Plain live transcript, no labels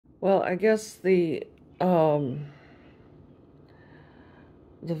Well, I guess the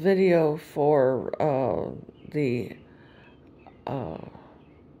video for the uh,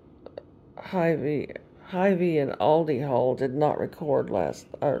 HyVee and Aldi haul did not record last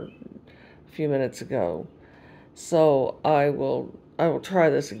or a few minutes ago, so I will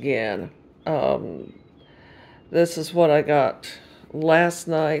try this again. This is what I got last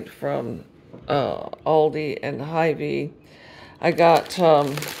night from Aldi and HyVee. I got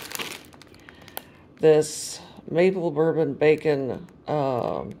this maple bourbon bacon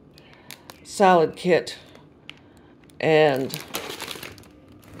salad kit and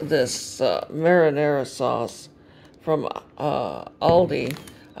this marinara sauce from Aldi.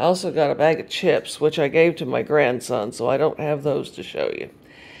 I also got a bag of chips, which I gave to my grandson, so I don't have those to show you.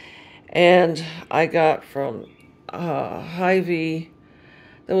 And I got from HyVee.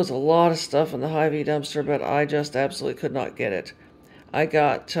 There was a lot of stuff in the HyVee dumpster, but I just absolutely could not get it. I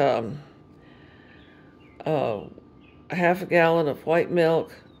got half a gallon of white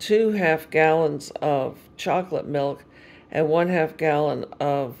milk, 2 half gallons of chocolate milk, and 1/2 gallon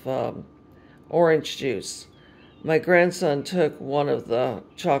of orange juice. My grandson took one of the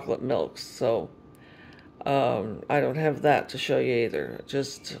chocolate milks, so I don't have that to show you either.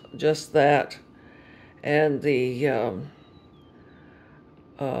 Just that, and the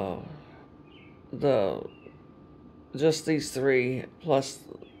just these three plus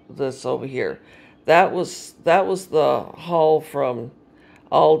this over here. That was the haul from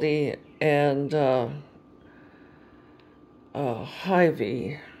Aldi and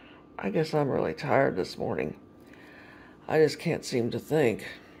HyVee. I guess I'm really tired this morning. I just can't seem to think.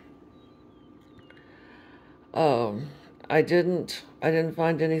 I didn't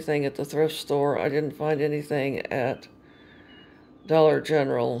find anything at the thrift store. I didn't find anything at Dollar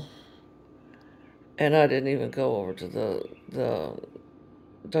General, and I didn't even go over to the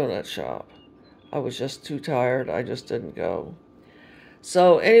donut shop. I was just too tired. I just didn't go.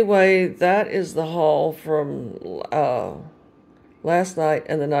 So anyway, that is the haul from last night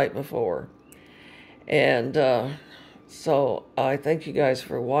and the night before. And so I thank you guys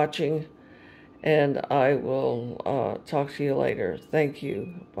for watching, and I will talk to you later. Thank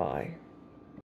you. Bye.